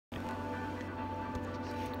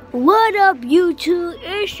What up, YouTube?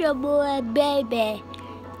 It's your boy, Baby.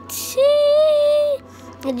 Chee.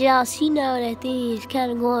 And y'all see now that thing is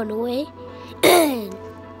kind of going away. So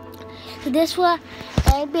that's why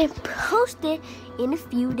I've been posting in a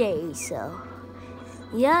few days. So,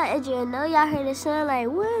 yeah, as you know, y'all heard it sound like,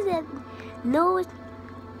 what is that noise?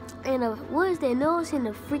 What is that noise in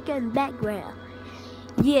the freaking background?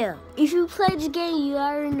 Yeah, if you play this game, you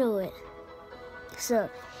already know it. So,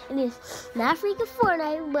 and it's not freaking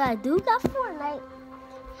Fortnite, but I do got Fortnite.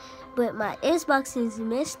 But my Xbox is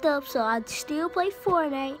messed up, so I still play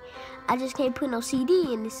Fortnite. I just can't put no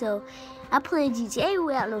CD in it, so I play GTA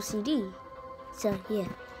without no CD. So, yeah.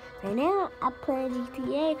 Right now, I play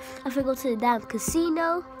GTA. I finna go to the Diamond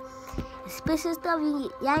Casino. Special stuff,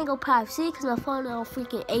 y'all ain't gonna probably see it because my phone is on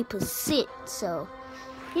freaking 8%. So,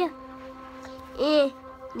 yeah. And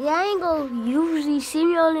y'all ain't gonna usually see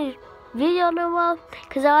me on this video no more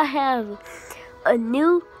because I have a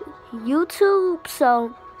new YouTube.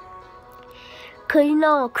 So, because you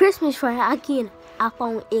know, on Christmas right, I get an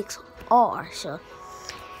iPhone XR. So,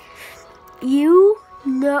 you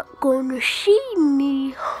not gonna see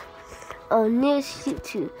me on this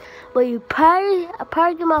YouTube. But I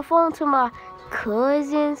probably give my phone to my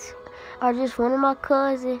cousins or just one of my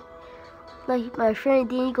cousins. Like my friend,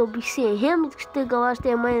 then you gonna be seeing him still go watch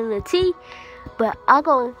that Money Lil T. But I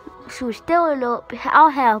gonna switch that one up. I'll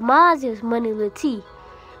have mine as Money Lil T.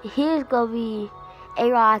 His gonna be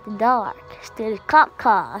A-Rod After Dark instead of Cop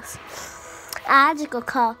Cars. I just gonna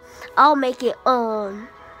call. I'll make it what?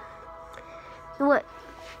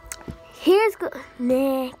 Here's go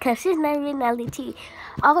cause his name is not Lil T.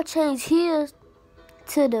 I'll change his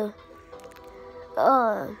to the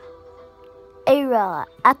A-Rod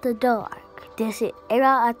After Dark. That's it.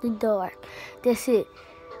 A-Rod After Dark. That's it.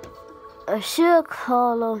 I should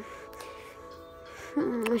call him.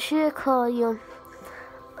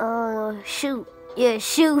 Shoot. Yeah,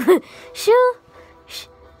 shoot. Shoot.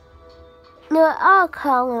 No, I'll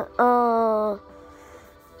call him.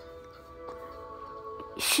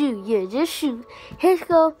 Shoot. Yeah, just Shoot. His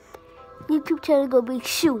YouTube channel gonna be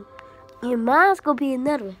Shoot. And mine's gonna be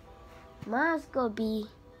another one. Mine's gonna be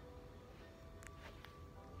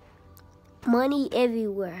Money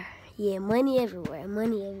Everywhere. Yeah, Money Everywhere.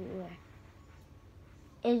 Money Everywhere.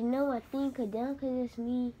 And you know what thing could down because it's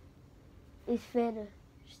me. It's fair to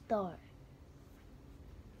start.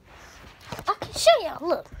 I can show y'all.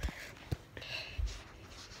 Look.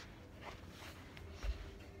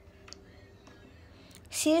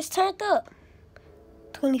 See, it's turned up.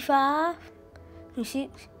 25,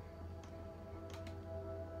 26.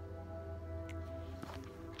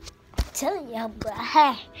 I'm telling y'all, but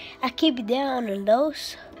I keep it down on the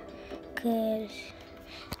lows because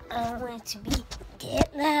I don't want it to be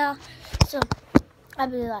that loud. So I'll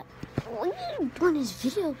be like, when you doing this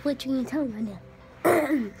video, what you gonna tell me right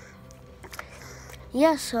now?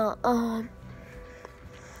 Yeah, so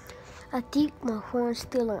I think my phone's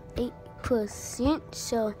still on 8%,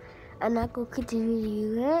 so I'm not gonna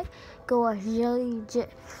continue that. Go watch Jelly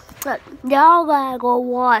Jet. But y'all gotta go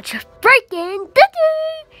watch freaking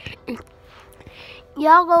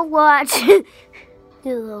y'all go watch this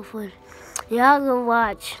little fun. Y'all go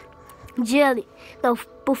watch Jelly. No,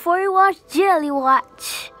 before you watch Jelly,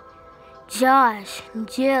 watch Josh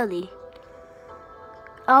Jelly.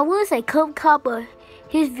 I would say Cop, but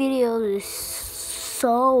his videos is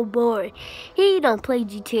so boring. He don't play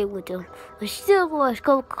GTA with them. But still watch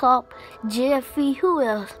Cop, Jeffy, who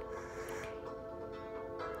else?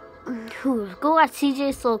 Go watch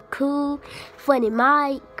CJ So Cool, Funny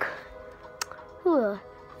Mike. Who else?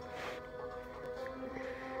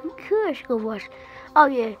 You could go watch. Oh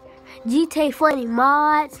yeah, GTA Funny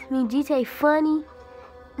Mods. I mean GTA Funny.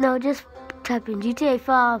 No, just type in GTA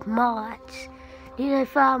 5 Mods. GTA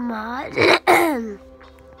 5 Mods.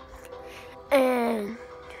 And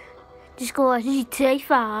just go watch GTA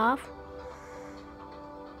 5.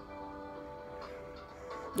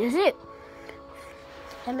 That's it.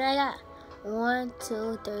 How many I got? 1,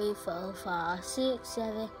 2, 3, 4, 5, 6,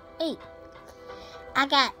 7, 8. I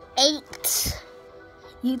got 8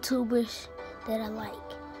 YouTubers that I like.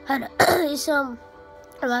 Hold on. It's on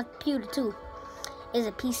my computer too. It's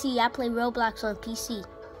a PC. I play Roblox on PC.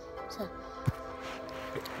 So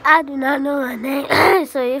I do not know her name.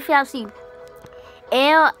 So if y'all see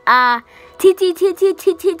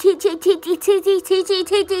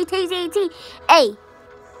L-I-T-T-T-T-T-T-T-T-T-T-T-T-T-A.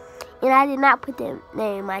 And I did not put that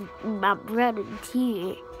name. My brother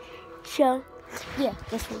here. So yeah,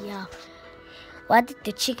 that's what y'all. Why did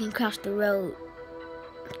the chicken cross the road?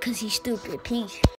 Because he's stupid. Peace.